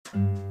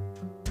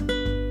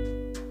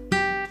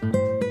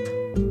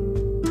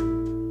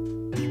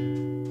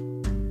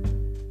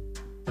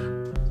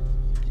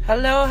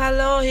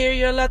Hello, here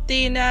your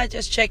Latina,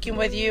 just checking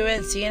with you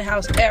and seeing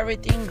how's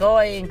everything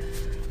going.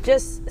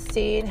 Just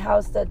seeing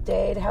how's the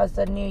date, how's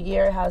the new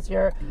year, how's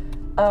your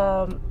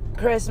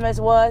Christmas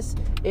was.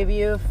 If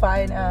you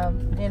find,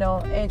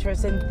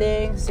 interesting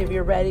things, if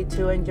you're ready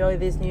to enjoy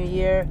this new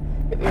year,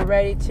 if you're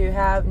ready to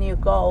have new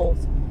goals.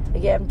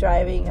 Again, I'm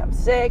driving, I'm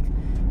sick.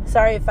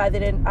 Sorry if I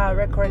didn't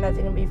record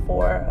nothing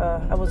before.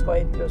 I was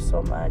going through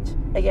so much.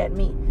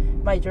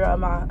 Again, my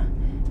drama.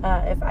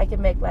 If I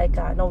can make like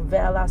a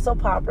novella,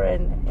 soap opera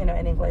in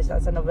English,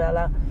 that's a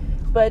novella.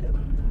 But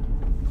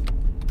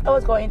I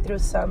was going through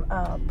some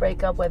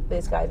breakup with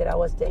this guy that I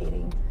was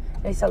dating.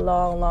 And it's a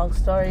long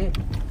story,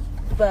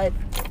 but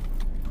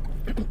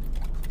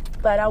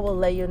I will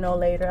let you know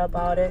later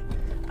about it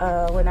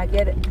when I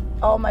get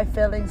all my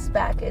feelings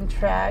back in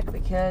track,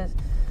 because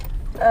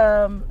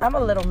I'm a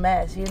little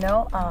mess,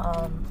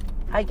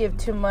 I give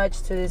too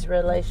much to this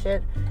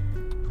relation,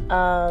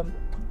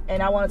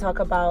 and I want to talk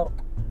about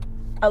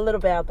a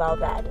little bit about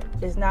that.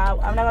 I'm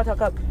not gonna talk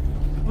about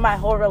my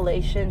whole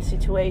relation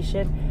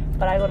situation,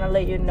 but I'm gonna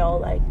let you know,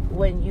 like,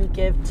 when you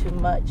give too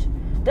much.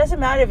 Doesn't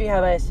matter if you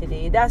have a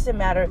STD, it doesn't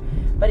matter,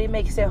 but it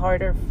makes it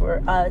harder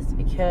for us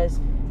because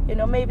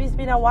maybe it's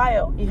been a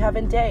while you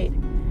haven't dated.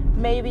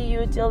 Maybe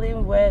you're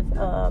dealing with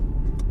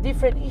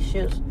different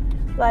issues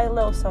like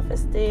low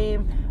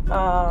self-esteem,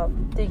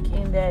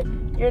 thinking that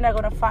you're not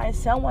gonna find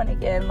someone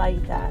again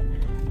like that.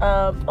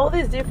 All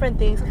these different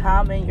things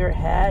come in your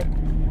head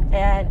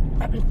and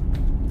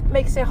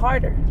makes it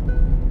harder.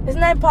 It's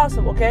not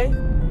impossible, okay?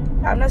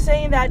 I'm not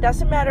saying that.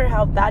 Doesn't matter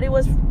how bad it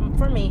was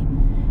for me.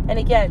 And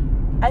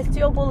again, I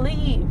still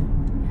believe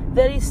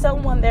there is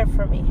someone there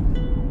for me,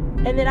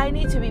 and that I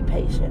need to be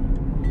patient,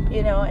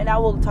 and I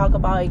will talk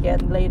about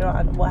again later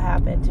on what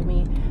happened to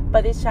me.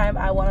 But this time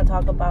I want to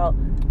talk about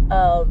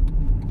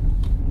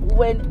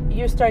when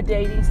you start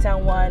dating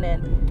someone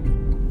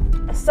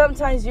and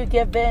sometimes you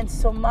give in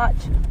so much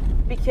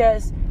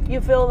because you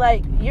feel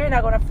like you're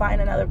not going to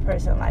find another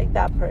person like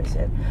that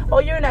person,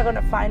 or you're not going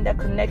to find that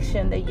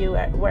connection that you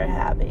were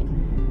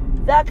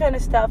having. That kind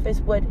of stuff is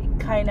what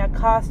kind of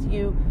caused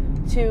you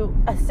to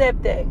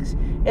accept things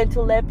and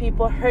to let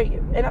people hurt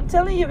you. And I'm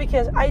telling you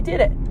because I did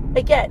it.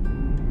 Again,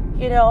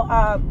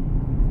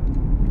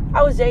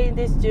 I was dating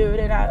this dude,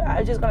 and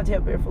I'm just going to tell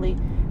you briefly,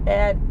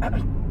 and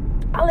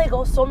I let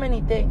go so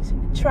many things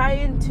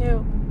trying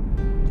to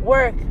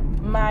work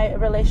my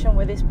relation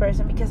with this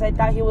person because I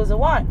thought he was the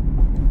one.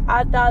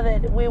 I thought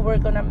that we were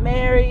going to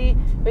marry.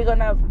 We're going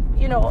to,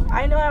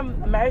 I know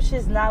marriage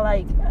is not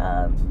like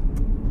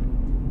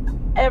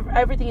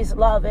everything is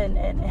love and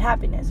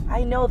happiness.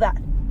 I know that,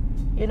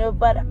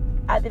 but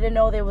I didn't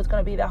know that it was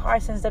going to be that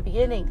hard since the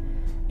beginning.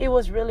 It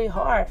was really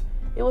hard.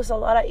 It was a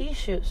lot of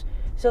issues.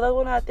 So that's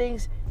one of the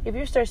things, if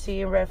you start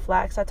seeing red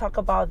flags, I talked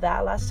about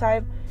that last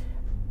time.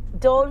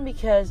 Don't,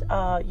 because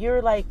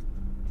you're like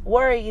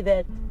worried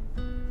that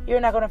you're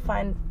not going to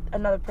find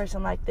another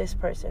person like this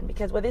person.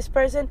 Because with this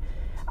person,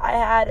 I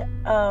had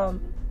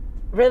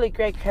really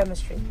great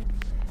chemistry.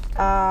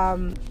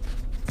 I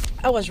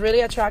was really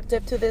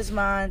attractive to this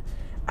man.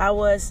 I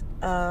was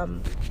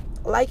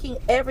liking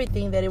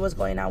everything that it was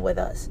going on with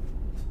us.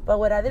 But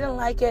what I didn't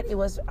like it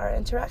was our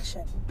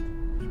interaction.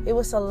 It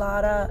was a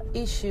lot of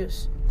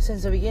issues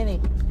since the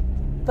beginning.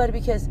 But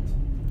because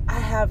I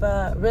have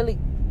a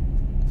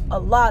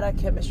lot of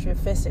chemistry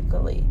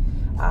physically,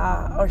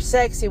 our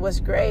sex, it was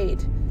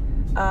great.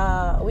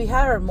 We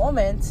had our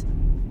moments,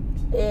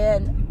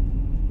 and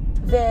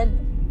then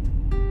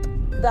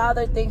the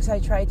other things I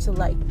tried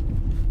to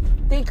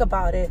think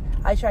about it.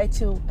 I tried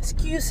to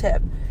excuse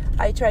him.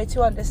 I tried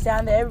to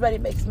understand that everybody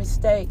makes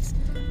mistakes,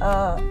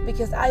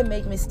 because I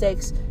make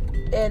mistakes,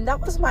 and that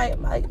was my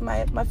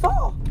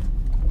fault.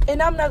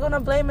 And I'm not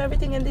gonna blame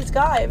everything in this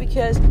guy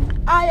because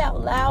I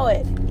allow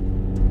it.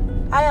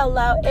 I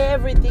allow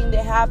everything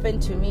that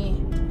happened to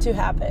me to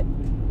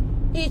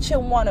happen, each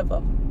and one of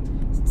them.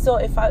 So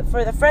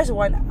for the first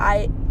one,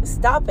 I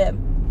stop him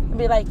and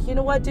be like, you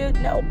know what, dude?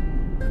 No,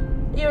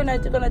 you're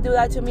not going to do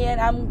that to me, and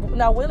I'm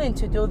not willing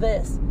to do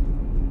this.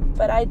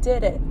 But I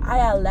did it. I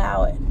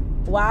allow it.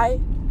 Why?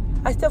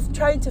 I'm still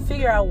trying to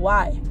figure out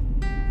why.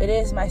 It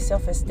is my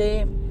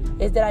self-esteem.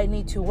 Is that I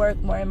need to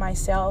work more in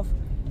myself.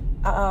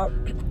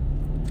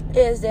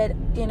 Is that,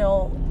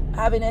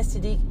 having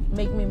STD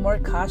make me more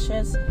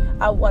cautious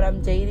of what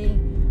I'm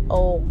dating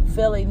or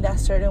feeling that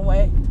certain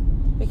way.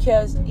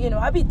 Because,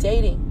 I be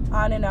dating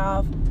on and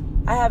off.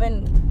 I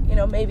haven't,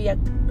 maybe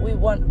we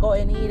won't go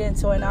and eat and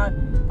so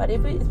on. But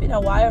it's been a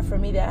while for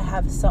me that I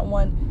have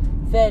someone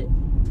that,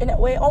 in a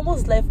way,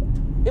 almost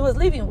was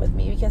living with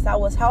me because I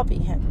was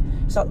helping him.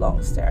 It's a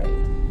long story.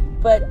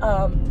 But,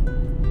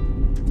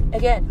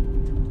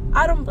 again,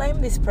 I don't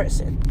blame this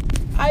person.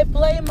 I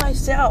blame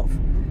myself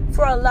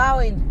for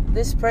allowing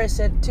this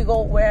person to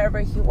go wherever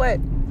he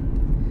went.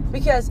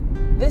 Because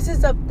this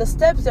is the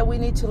steps that we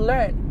need to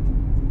learn.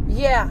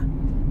 Yeah,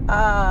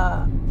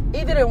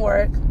 it didn't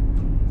work,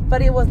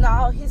 but it was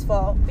not his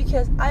fault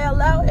because I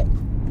allow it.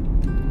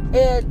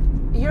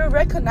 And you're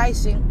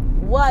recognizing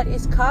what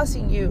is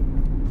causing you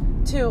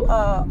to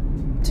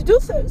to do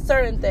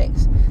certain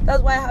things.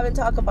 That's why I haven't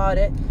talked about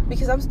it,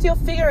 because I'm still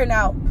figuring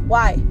out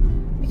why.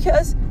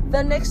 Because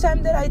the next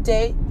time that I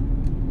date,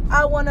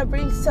 I want to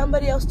bring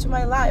somebody else to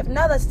my life,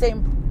 not the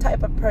same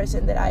type of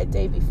person that I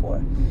dated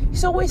before.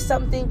 It's always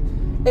something,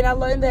 and I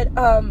learned that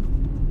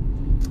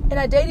in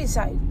a dating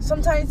site,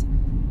 sometimes,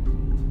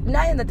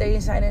 not in the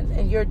dating site,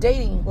 in your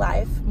dating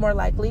life, more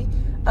likely,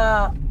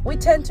 we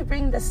tend to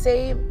bring the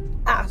same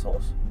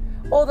assholes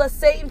or the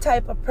same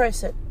type of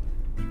person.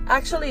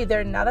 Actually,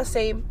 they're not the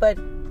same, but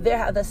they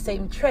have the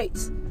same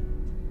traits.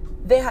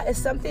 It's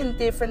something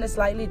different, it's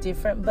slightly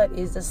different, but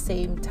it's the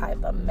same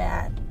type of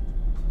man.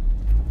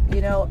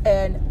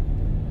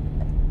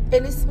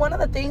 And it's one of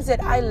the things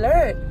that I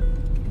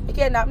learned.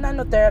 Again, I'm not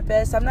no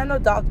therapist, I'm not no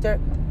doctor,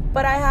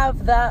 but I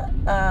have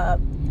the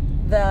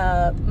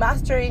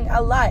mastering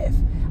a life.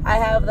 I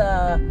have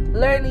the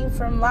learning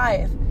from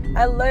life.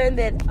 I learned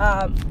that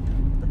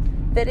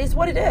that is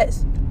what it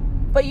is.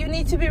 But you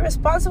need to be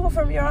responsible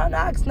from your own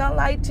acts, not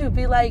like to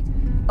be like,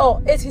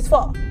 oh, it's his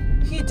fault,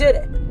 he did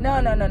it.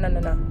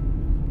 No.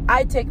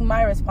 I take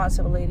my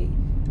responsibility.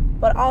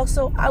 But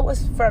also,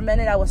 for a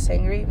minute I was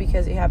angry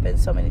because it happened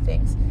so many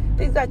things.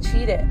 This guy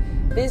cheated.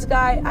 This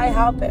guy, I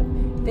helped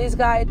him. This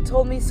guy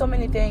told me so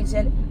many things,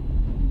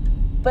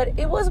 but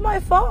it was my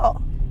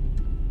fault.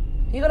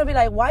 You're gonna be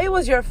like, why it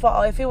was your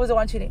fault if he was the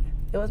one cheating?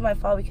 It was my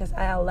fault because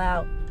I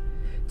allowed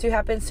to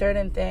happen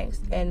certain things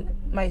in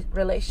my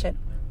relation.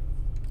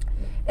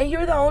 And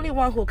you're the only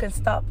one who can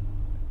stop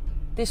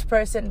this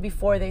person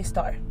before they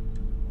start.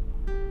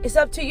 It's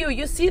up to you.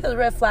 You see the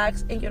red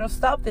flags and you don't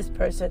stop this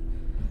person.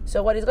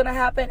 So what is going to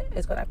happen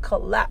is going to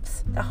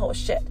collapse the whole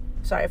shit.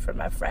 Sorry for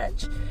my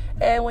French.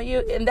 And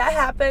when that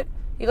happened,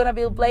 you're going to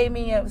be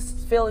blaming and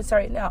feeling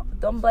sorry. No,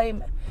 don't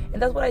blame.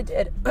 And that's what I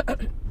did.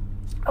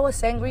 I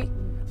was angry,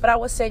 but I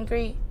was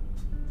angry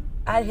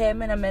at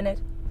him in a minute.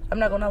 I'm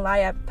not going to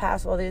lie. I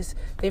passed all these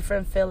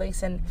different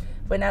feelings. And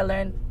when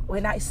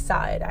I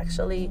saw it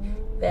actually,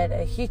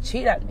 that he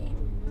cheated on me.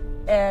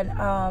 And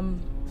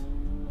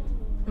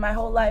my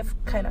whole life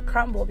kind of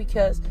crumbled,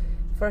 because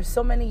for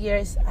so many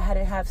years I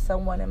hadn't have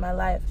someone in my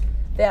life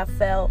that I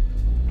felt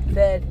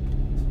that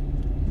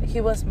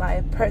he was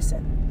my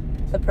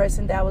person, the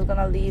person that I was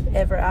gonna leave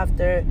ever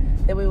after,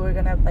 that we were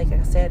gonna, like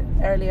I said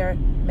earlier,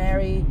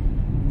 marry,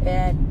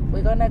 and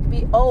we're gonna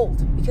be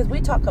old, because we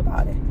talk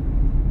about it.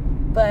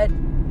 But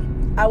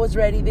I was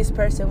ready. This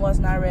person was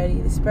not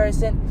ready. This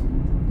person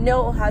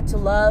knew how to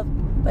love,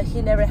 but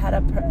he never had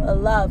a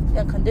love,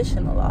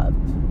 unconditional love.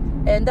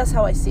 And that's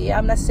how I see it.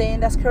 I'm not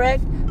saying that's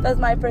correct. That's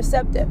my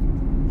perspective.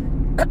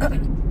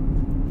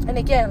 And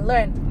again,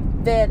 learn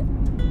that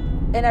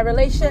in a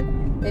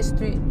relation, there's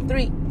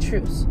three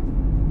truths.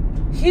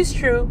 He's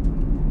true,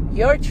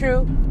 you're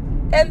true,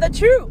 and the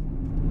true.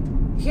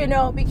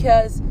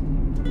 Because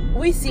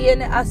we see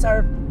it as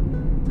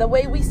the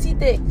way we see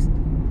things.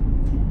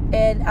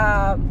 And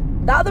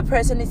the other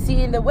person is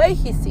seeing the way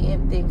he's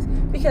seeing things,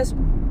 because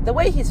the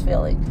way he's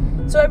feeling.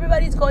 So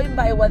everybody's going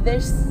by what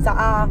they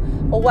saw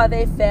or what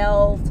they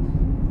felt.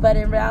 But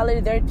in reality,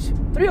 there are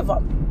three of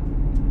them.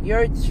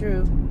 You're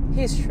true,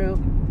 he's true,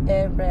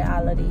 in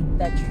reality,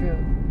 that's true.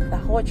 The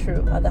whole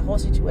truth of the whole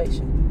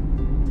situation.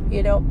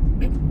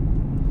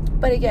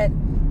 But again,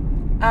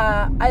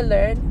 I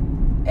learned,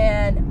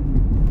 and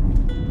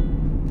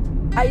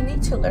I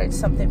need to learn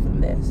something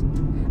from this.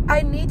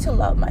 I need to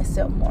love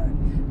myself more.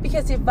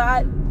 Because if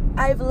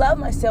I've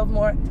loved myself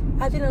more,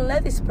 I didn't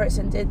let this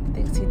person did the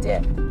things he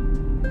did.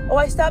 Oh,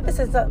 I stopped it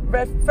since the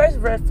first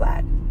red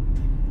flag.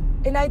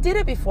 And I did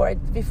it before.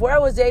 Before I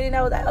was dating,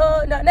 I was like,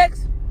 oh, not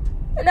next.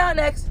 Not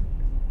next.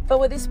 But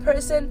with this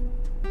person,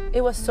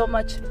 it was so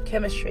much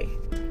chemistry.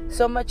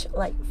 So much,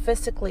 like,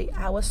 physically,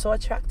 I was so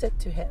attracted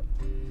to him.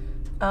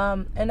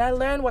 And I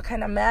learned what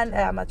kind of man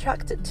I'm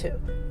attracted to.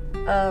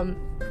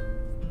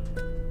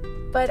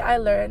 But I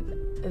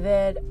learned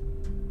that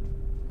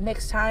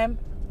next time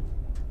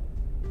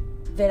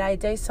that I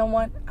date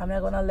someone, I'm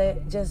not going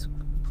to just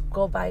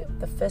go by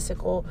the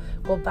physical,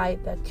 go by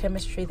the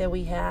chemistry that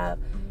we have.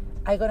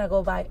 I'm going to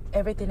go by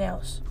everything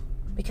else,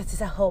 because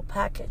it's a whole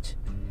package.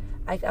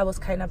 I was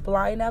kind of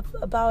blind up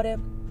about it,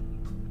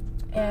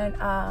 and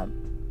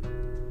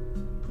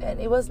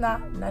it was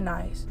not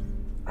nice.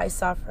 I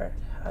suffered,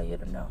 how you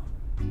don't know.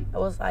 I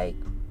was like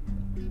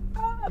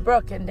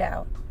broken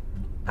down.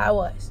 I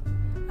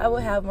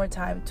would have more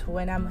time to,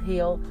 when I'm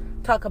healed,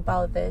 talk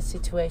about this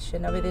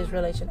situation, with this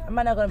relation. I'm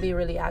not going to be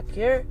really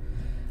accurate,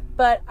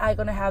 but I'm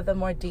going to have the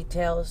more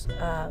details,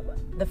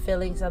 the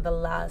feelings of the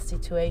last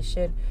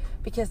situation,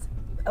 because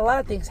a lot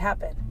of things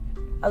happened.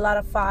 A lot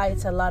of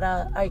fights, a lot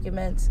of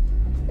arguments,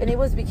 and it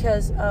was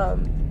because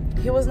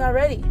he was not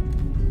ready.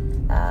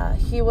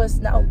 He was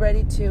not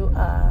ready to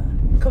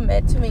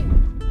commit to me.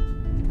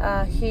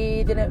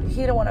 He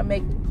didn't want to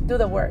do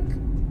the work,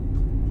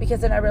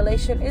 because in a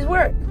relation is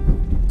work.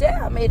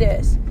 Damn, it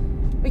is.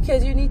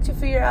 Because you need to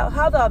figure out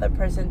how the other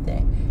person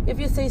thinks. If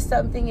you say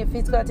something, if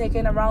it's going to take it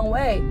in the wrong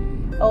way,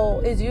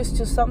 or is used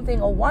to something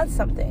or wants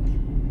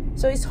something.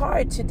 So it's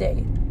hard to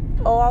date,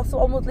 or also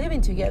almost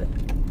living together.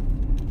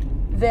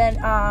 Then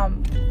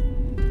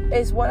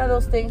it's one of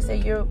those things that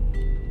you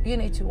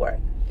need to work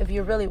if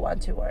you really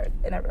want to work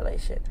in a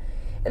relation.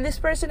 And this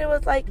person, it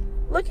was like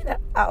looking at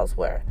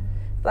elsewhere,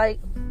 like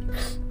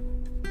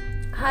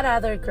had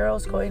other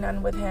girls going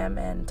on with him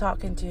and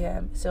talking to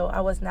him. So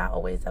I was not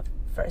always the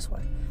first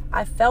one.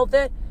 I felt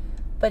it,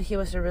 but he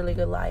was a really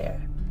good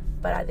liar.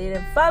 But I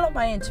didn't follow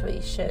my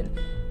intuition,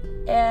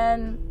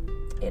 and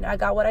I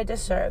got what I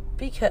deserved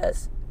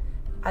because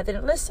I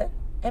didn't listen,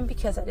 and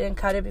because I didn't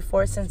cut it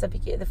before since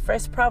the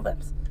first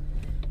problems.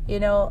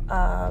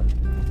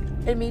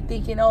 And me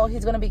thinking, oh,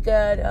 he's gonna be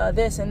good,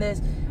 this and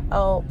this.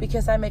 Oh,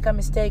 because I make a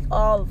mistake,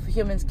 all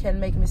humans can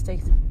make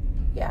mistakes.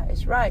 Yeah,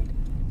 it's right.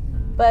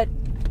 But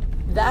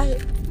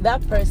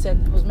that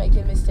person who's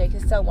making mistakes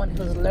is someone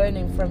who's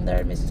learning from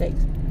their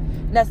mistakes,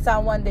 not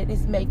someone that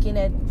is making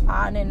it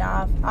on and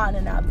off,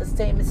 the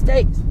same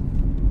mistakes.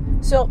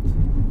 So,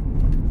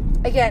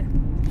 again,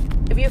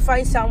 if you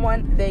find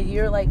someone that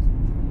you're like,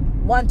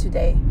 want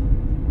today,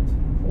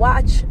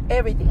 watch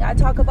everything. I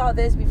talked about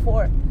this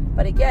before,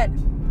 but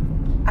again,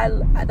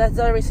 that's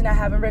the other reason I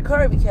haven't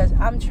recorded, because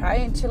I'm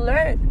trying to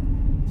learn.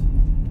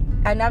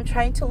 And I'm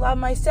trying to love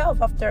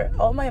myself after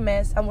all my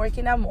mess. I'm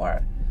working out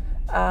more.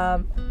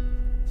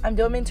 I'm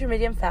doing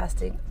intermittent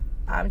fasting.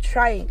 I'm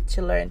trying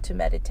to learn to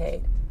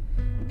meditate.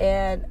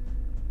 And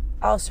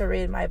also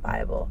read my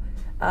Bible.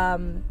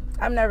 I'm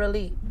not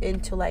really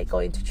into like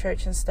going to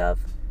church and stuff,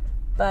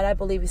 but I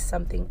believe it's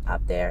something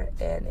up there.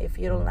 And if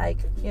you don't like,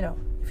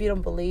 if you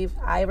don't believe,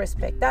 I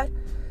respect that.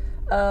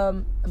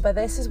 But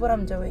this is what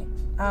I'm doing.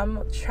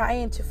 I'm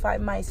trying to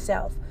find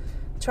myself,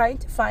 trying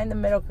to find the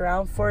middle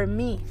ground for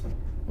me,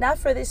 not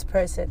for this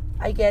person.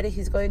 I get it.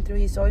 He's going through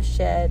his own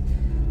shit.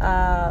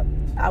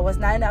 I was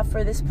not enough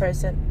for this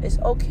person. It's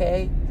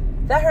okay.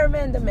 That hurt me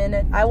in the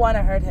minute. I want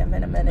to hurt him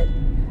in a minute.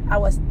 I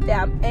was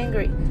damn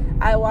angry.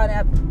 I want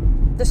to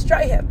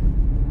destroy him.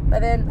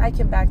 But then I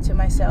came back to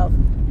myself,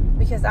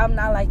 because I'm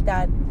not like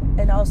that.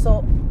 And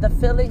also, the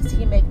feelings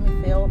he made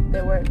me feel,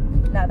 they were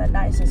not the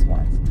nicest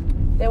ones.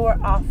 They were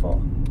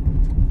awful.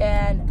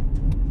 And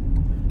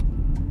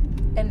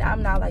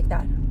I'm not like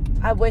that.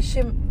 I wish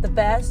him the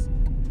best.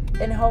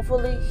 And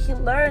hopefully he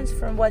learns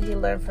from what he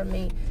learned from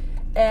me.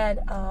 And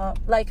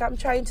I'm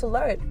trying to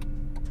learn.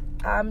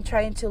 I'm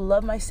trying to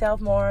love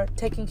myself more,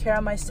 taking care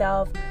of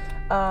myself,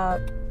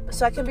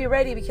 so I can be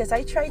ready, because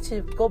I try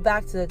to go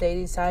back to the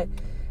dating side.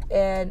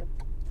 And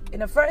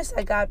first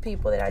I got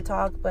people that I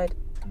talk, but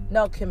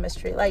no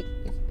chemistry. Like,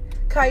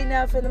 kind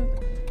of, and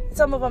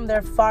some of them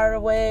they're far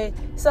away,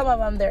 some of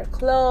them they're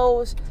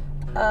close.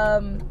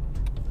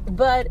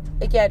 But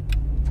again,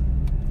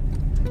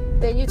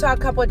 then you talk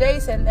a couple of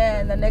days, and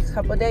then the next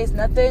couple of days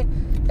nothing,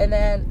 and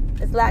then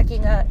it's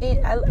lacking.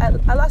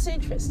 I lost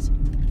interest,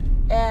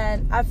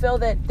 and I feel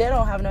that they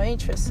don't have no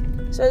interest.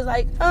 So it's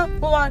like,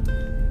 move on.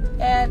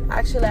 And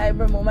actually, I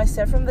remove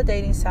myself from the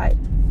dating side,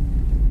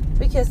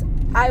 because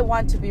I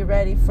want to be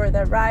ready for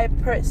the right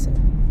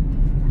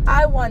person.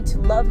 I want to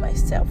love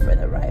myself for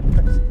the right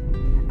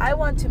person. I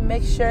want to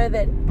make sure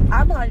that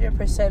I'm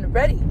 100%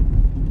 ready,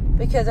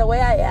 because the way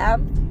I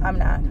am, I'm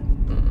not.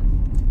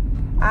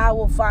 I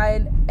will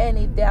find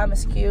any damn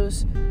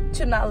excuse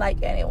to not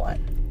like anyone,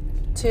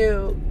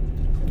 to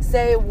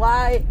say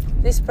why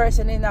this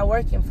person is not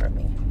working for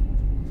me.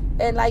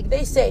 And like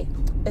they say,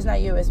 it's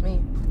not you, it's me.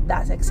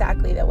 That's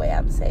exactly the way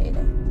I'm saying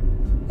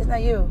it. It's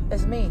not you,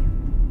 it's me.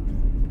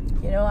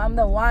 I'm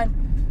the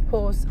one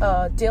who's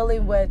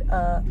dealing with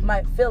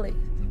my feelings,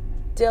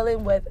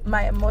 dealing with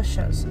my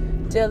emotions,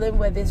 dealing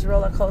with this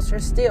roller coaster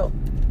still,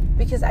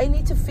 because I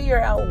need to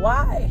figure out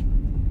why,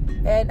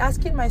 and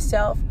asking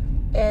myself,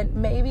 and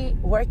maybe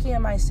working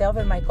on myself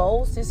and my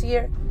goals this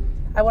year.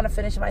 I want to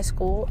finish my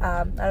school.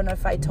 I don't know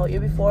if I told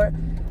you before.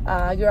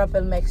 I grew up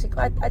in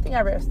Mexico. I think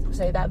I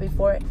said that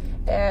before.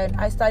 And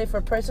I studied for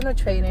personal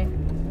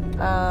training.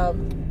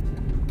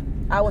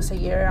 I was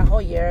a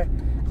whole year.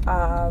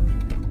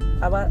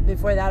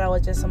 Before that, I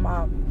was just a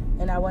mom.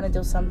 And I want to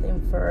do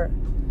something for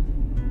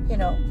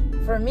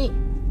me.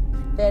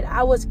 That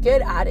I was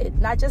good at it,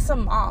 not just a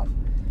mom.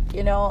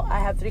 I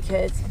have 3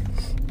 kids.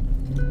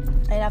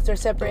 And after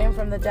separating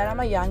from the dad, I'm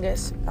my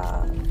youngest.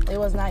 It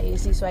was not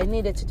easy, so I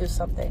needed to do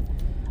something.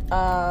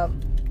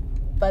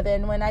 But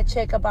then when I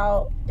check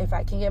about if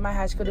I can get my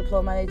high school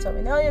diploma, they told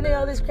me, no, you need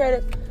all this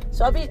credit.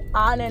 So I've been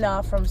on and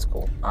off from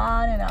school,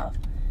 on and off.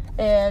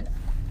 And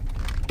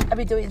I've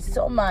been doing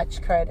so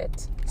much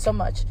credit, so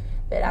much,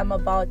 that I'm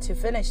about to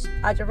finish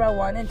Algebra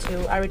 1 and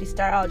 2. I already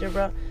started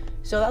Algebra.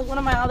 So that's one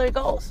of my other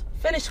goals,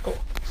 finish school.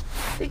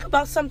 Think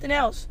about something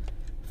else.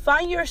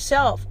 Find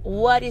yourself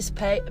what is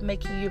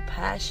making you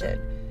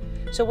passion.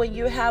 So when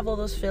you have all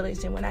those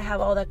feelings, and when I have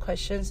all that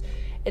questions,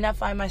 and I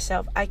find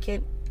myself, I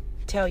can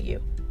tell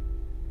you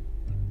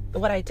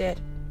what I did.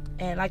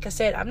 And like I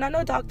said, I'm not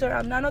no doctor,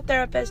 I'm not no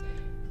therapist.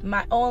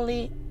 My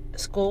only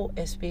school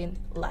is being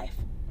life.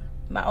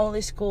 My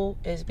only school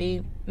is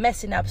being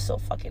messing up so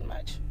fucking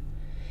much,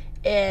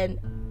 and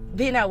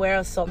being aware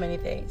of so many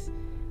things.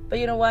 But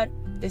you know what?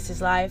 This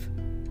is life.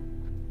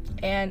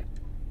 And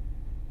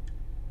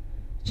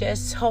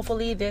just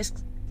hopefully this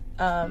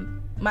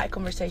my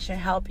conversation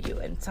help you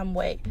in some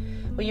way.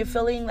 When you're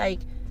feeling like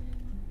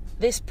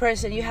this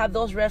person, you have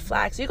those red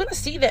flags, you're gonna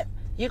see them,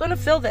 you're gonna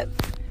feel them.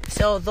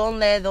 So don't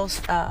let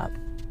those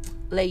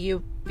let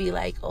you be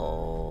like,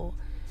 oh,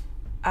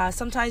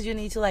 sometimes you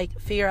need to like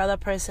figure out that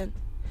person,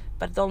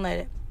 but don't let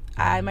it.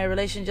 My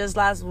relation just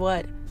last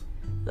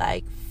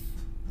like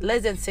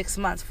less than 6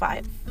 months,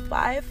 4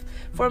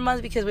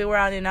 months, because we were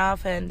on and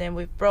off, and then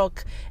we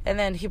broke, and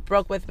then he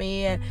broke with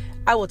me, and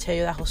I will tell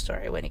you that whole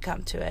story when it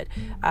comes to it,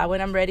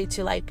 when I'm ready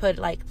to like put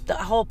like the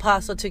whole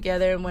puzzle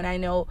together, and when I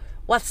know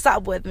what's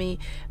up with me.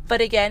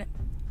 But again,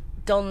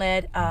 don't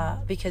let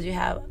because you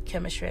have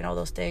chemistry and all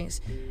those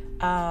things,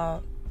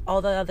 all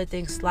the other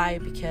things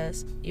slide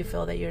because you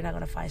feel that you're not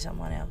gonna find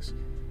someone else.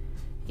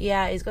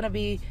 Yeah, it's not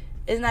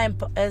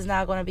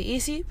gonna be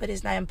easy, but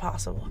it's not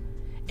impossible.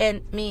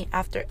 And me,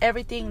 after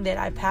everything that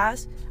I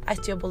passed, I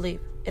still believe.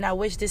 And I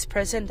wish this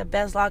person the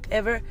best luck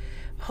ever.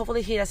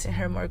 Hopefully he doesn't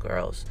hurt more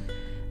girls.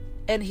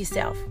 And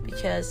himself,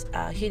 because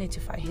he needs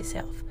to find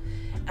himself.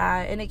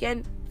 And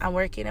again, I'm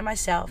working on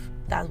myself.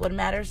 That's what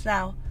matters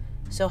now.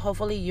 So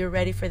hopefully you're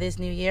ready for this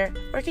new year.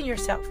 Work on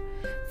yourself.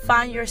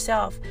 Find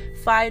yourself.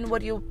 Find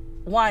what you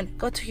want.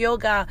 Go to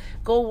yoga.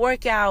 Go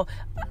work out.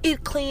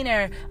 Eat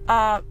cleaner.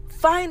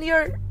 Find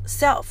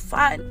yourself.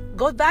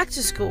 Go back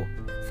to school.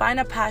 Find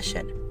a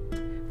passion.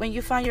 When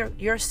you find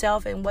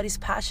yourself and what is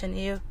passion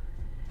you,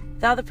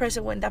 the other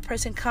person, when that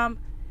person come,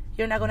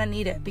 you're not gonna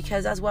need it,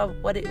 because that's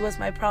what it was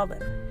my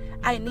problem.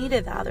 I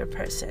needed the other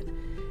person,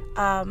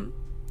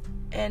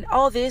 and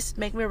all this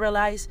make me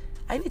realize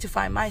I need to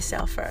find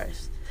myself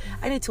first.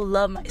 I need to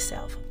love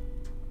myself,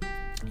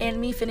 and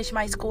me finish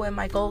my school and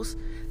my goals.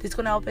 This is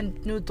gonna open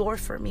new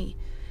doors for me,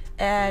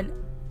 and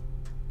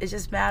it's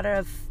just a matter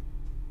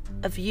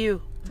of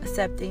you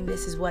accepting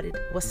this is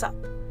what's up,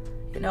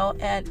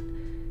 and.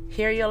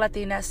 Here, your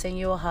Latina, send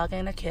you a hug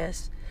and a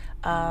kiss.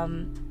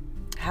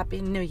 Happy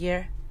New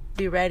Year.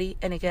 Be ready.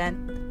 And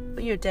again,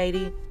 when you're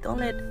dating, don't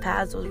let it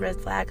pass those red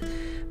flags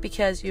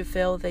because you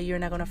feel that you're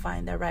not going to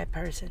find the right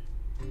person.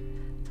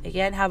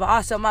 Again, have an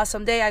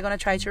awesome day. I'm going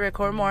to try to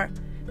record more.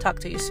 Talk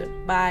to you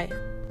soon. Bye.